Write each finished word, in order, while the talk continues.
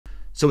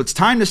So it's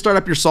time to start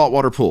up your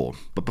saltwater pool.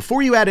 But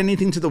before you add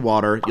anything to the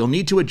water, you'll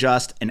need to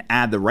adjust and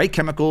add the right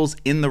chemicals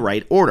in the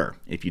right order.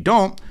 If you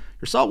don't,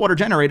 your saltwater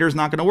generator is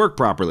not going to work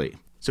properly.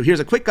 So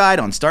here's a quick guide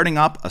on starting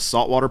up a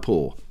saltwater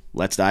pool.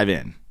 Let's dive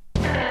in.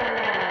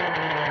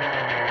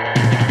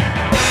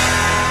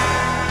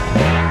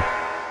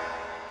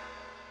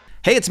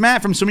 Hey, it's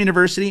Matt from Swim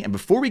University, and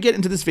before we get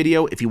into this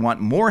video, if you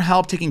want more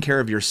help taking care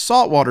of your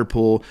saltwater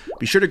pool,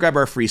 be sure to grab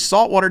our free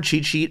saltwater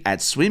cheat sheet at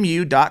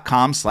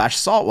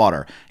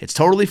swimu.com/saltwater. It's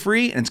totally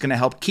free, and it's going to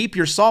help keep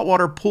your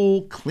saltwater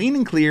pool clean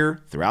and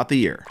clear throughout the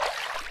year.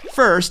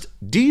 First,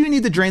 do you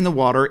need to drain the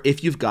water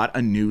if you've got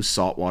a new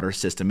saltwater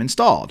system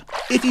installed?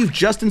 If you've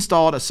just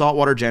installed a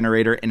saltwater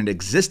generator in an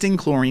existing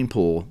chlorine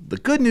pool, the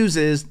good news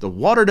is the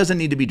water doesn't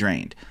need to be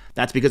drained.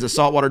 That's because a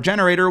saltwater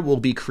generator will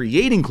be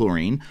creating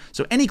chlorine,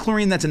 so any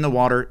chlorine that's in the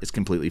water is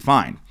completely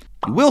fine.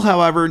 You will,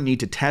 however, need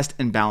to test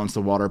and balance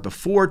the water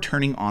before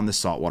turning on the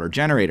saltwater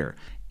generator.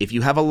 If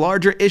you have a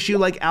larger issue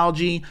like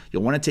algae,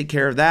 you'll want to take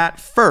care of that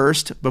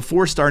first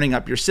before starting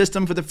up your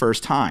system for the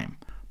first time.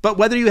 But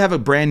whether you have a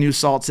brand new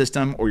salt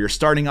system or you're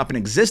starting up an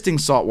existing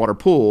saltwater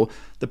pool,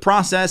 the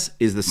process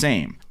is the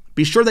same.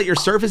 Be sure that your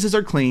surfaces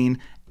are clean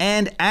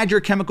and add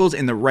your chemicals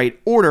in the right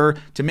order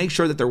to make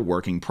sure that they're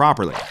working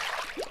properly.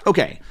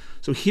 Okay,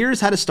 so here's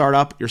how to start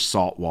up your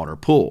saltwater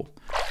pool.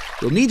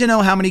 You'll need to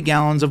know how many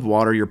gallons of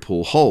water your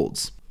pool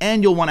holds,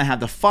 and you'll want to have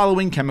the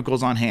following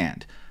chemicals on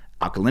hand: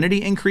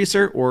 alkalinity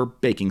increaser or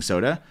baking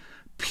soda,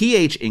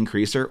 pH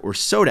increaser or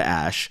soda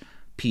ash,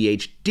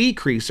 pH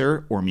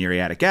decreaser or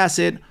muriatic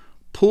acid,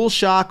 pool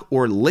shock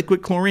or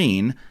liquid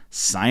chlorine,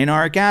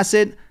 cyanuric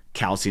acid,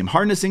 calcium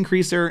hardness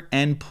increaser,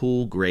 and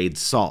pool grade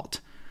salt.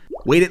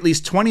 Wait at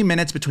least 20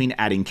 minutes between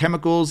adding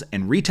chemicals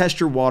and retest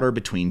your water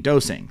between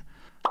dosing.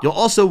 You'll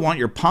also want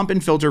your pump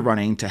and filter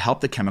running to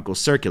help the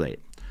chemicals circulate.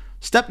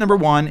 Step number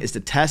 1 is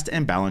to test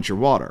and balance your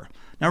water.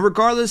 Now,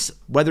 regardless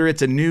whether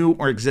it's a new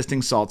or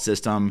existing salt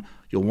system,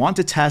 you'll want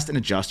to test and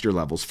adjust your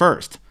levels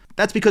first.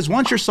 That's because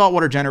once your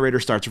saltwater generator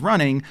starts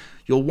running,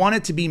 you'll want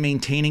it to be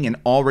maintaining an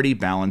already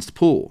balanced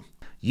pool.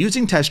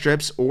 Using test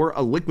strips or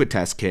a liquid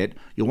test kit,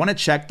 you'll want to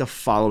check the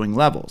following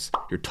levels: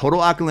 your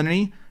total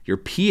alkalinity, your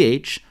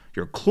pH,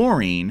 your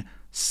chlorine,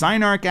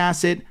 cyanuric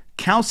acid,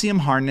 calcium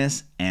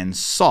hardness, and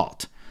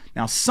salt.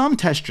 Now, some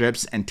test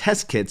strips and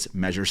test kits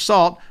measure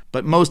salt,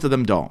 but most of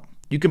them don't.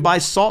 You can buy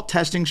salt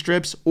testing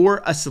strips or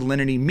a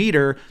salinity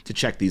meter to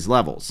check these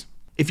levels.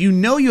 If you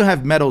know you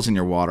have metals in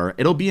your water,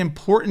 it'll be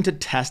important to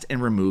test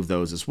and remove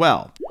those as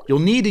well. You'll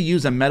need to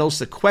use a metal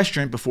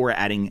sequestrant before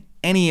adding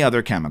any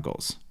other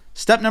chemicals.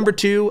 Step number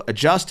 2,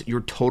 adjust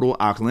your total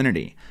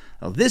alkalinity.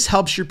 Now, this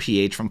helps your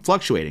pH from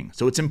fluctuating,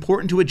 so it's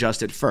important to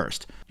adjust it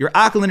first. Your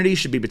alkalinity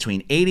should be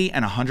between 80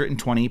 and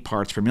 120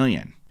 parts per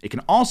million. It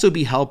can also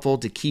be helpful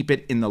to keep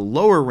it in the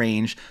lower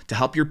range to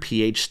help your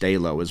pH stay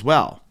low as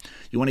well.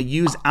 You want to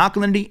use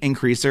alkalinity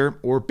increaser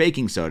or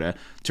baking soda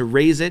to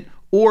raise it,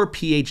 or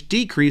pH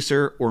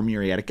decreaser or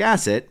muriatic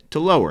acid to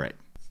lower it.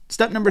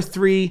 Step number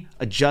 3,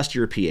 adjust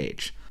your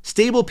pH.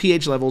 Stable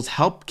pH levels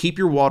help keep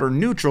your water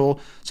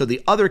neutral so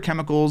the other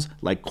chemicals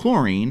like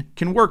chlorine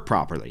can work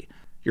properly.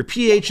 Your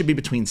pH should be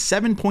between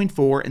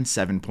 7.4 and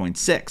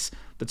 7.6,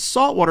 but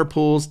saltwater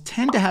pools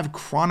tend to have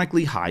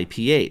chronically high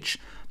pH.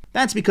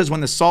 That's because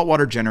when the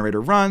saltwater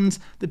generator runs,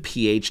 the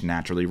pH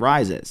naturally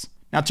rises.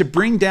 Now, to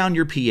bring down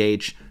your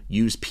pH,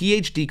 use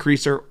pH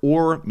decreaser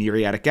or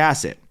muriatic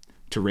acid.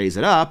 To raise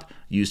it up,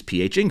 use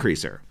pH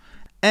increaser.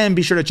 And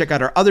be sure to check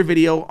out our other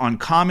video on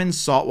common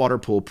saltwater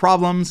pool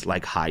problems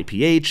like high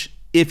pH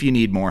if you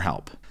need more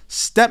help.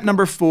 Step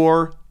number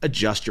 4,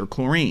 adjust your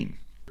chlorine.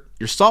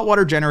 Your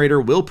saltwater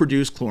generator will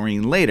produce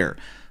chlorine later,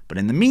 but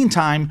in the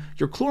meantime,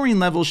 your chlorine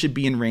levels should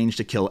be in range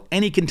to kill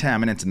any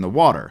contaminants in the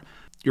water.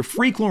 Your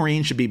free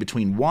chlorine should be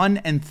between 1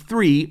 and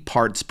 3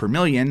 parts per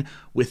million,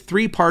 with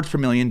 3 parts per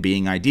million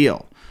being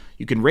ideal.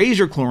 You can raise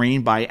your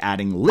chlorine by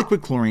adding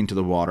liquid chlorine to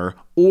the water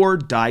or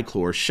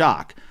dichlor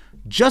shock.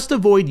 Just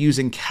avoid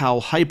using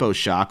cal hypo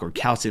shock or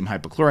calcium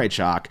hypochlorite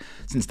shock,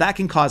 since that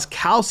can cause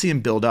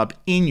calcium buildup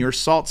in your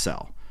salt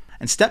cell.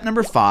 And step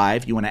number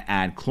 5, you want to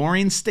add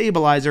chlorine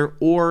stabilizer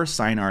or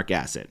cyanuric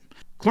acid.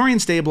 Chlorine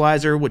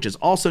stabilizer, which is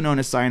also known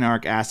as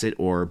cyanuric acid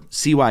or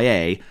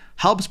CYA,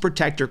 helps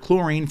protect your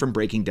chlorine from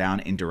breaking down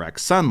in direct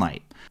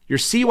sunlight. Your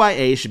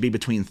CYA should be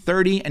between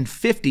 30 and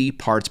 50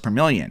 parts per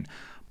million,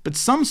 but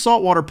some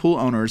saltwater pool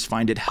owners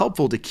find it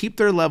helpful to keep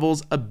their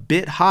levels a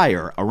bit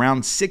higher,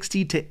 around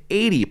 60 to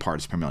 80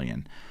 parts per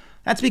million.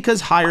 That's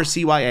because higher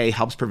CYA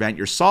helps prevent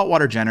your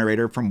saltwater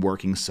generator from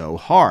working so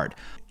hard.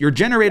 Your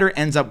generator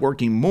ends up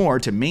working more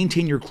to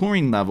maintain your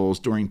chlorine levels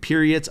during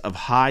periods of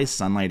high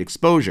sunlight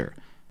exposure.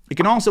 It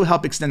can also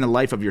help extend the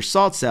life of your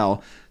salt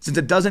cell, since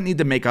it doesn't need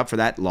to make up for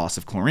that loss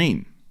of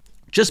chlorine.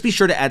 Just be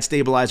sure to add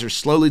stabilizer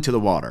slowly to the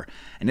water,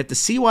 and if the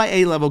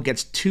CYA level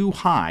gets too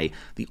high,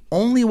 the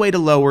only way to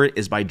lower it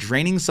is by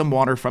draining some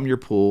water from your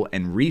pool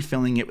and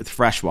refilling it with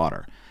fresh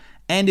water.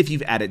 And if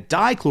you've added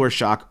dichlor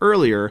shock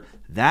earlier,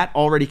 that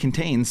already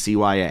contains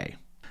CYA.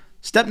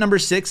 Step number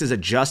 6 is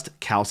adjust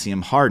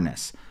calcium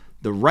hardness.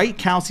 The right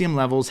calcium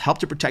levels help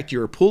to protect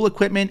your pool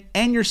equipment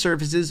and your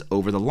surfaces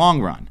over the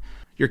long run.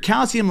 Your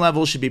calcium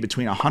levels should be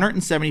between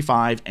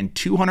 175 and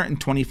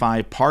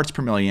 225 parts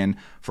per million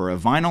for a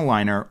vinyl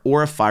liner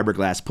or a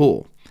fiberglass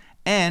pool,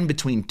 and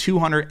between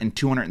 200 and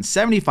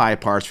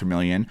 275 parts per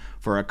million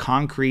for a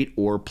concrete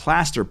or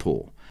plaster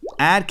pool.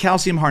 Add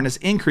calcium hardness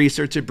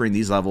increaser to bring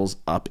these levels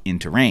up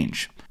into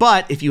range.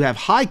 But if you have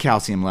high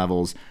calcium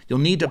levels, you'll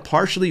need to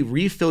partially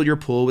refill your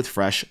pool with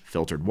fresh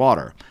filtered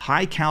water.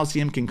 High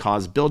calcium can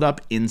cause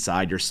buildup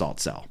inside your salt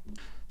cell.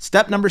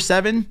 Step number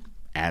 7,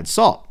 add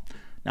salt.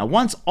 Now,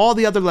 once all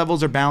the other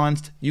levels are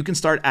balanced, you can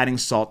start adding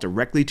salt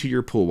directly to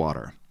your pool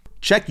water.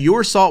 Check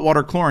your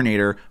saltwater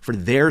chlorinator for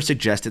their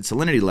suggested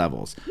salinity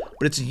levels,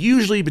 but it's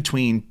usually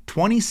between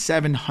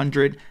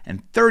 2,700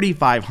 and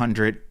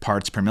 3,500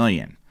 parts per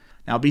million.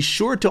 Now, be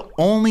sure to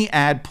only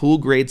add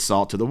pool-grade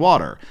salt to the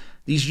water.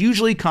 These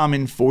usually come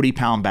in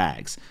 40-pound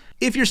bags.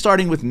 If you're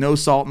starting with no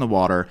salt in the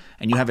water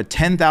and you have a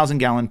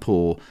 10,000-gallon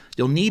pool,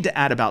 you'll need to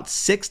add about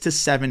 6 to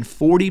 7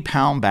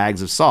 40-pound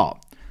bags of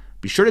salt.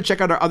 Be sure to check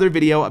out our other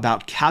video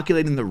about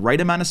calculating the right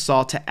amount of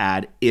salt to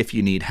add if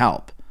you need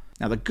help.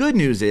 Now, the good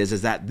news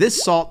is that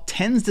this salt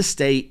tends to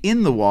stay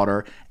in the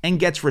water and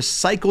gets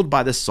recycled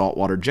by the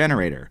saltwater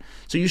generator,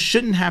 so you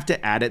shouldn't have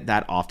to add it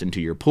that often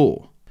to your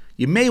pool.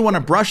 You may want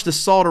to brush the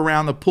salt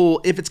around the pool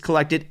if it's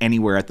collected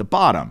anywhere at the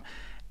bottom,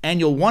 and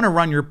you'll want to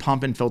run your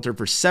pump and filter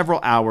for several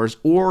hours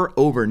or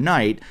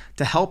overnight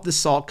to help the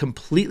salt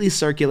completely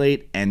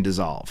circulate and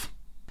dissolve.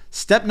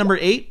 Step number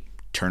 8,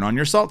 turn on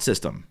your salt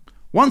system.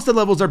 Once the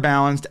levels are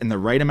balanced and the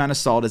right amount of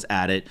salt is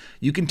added,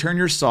 you can turn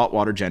your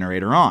saltwater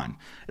generator on.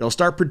 It'll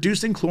start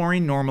producing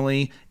chlorine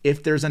normally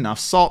if there's enough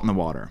salt in the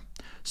water.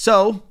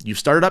 So, you've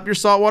started up your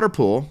saltwater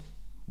pool.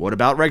 What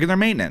about regular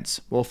maintenance?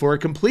 Well, for a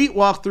complete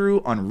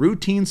walkthrough on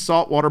routine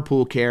saltwater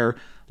pool care,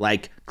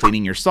 like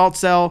cleaning your salt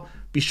cell,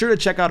 be sure to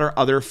check out our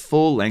other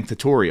full-length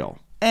tutorial.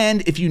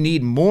 And if you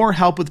need more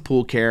help with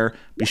pool care,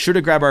 be sure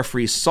to grab our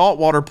free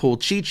saltwater pool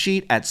cheat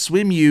sheet at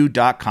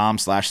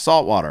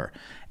swimu.com/saltwater.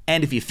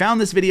 And if you found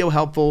this video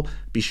helpful,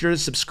 be sure to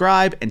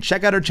subscribe and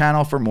check out our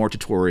channel for more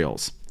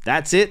tutorials.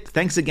 That's it.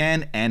 Thanks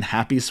again, and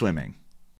happy swimming.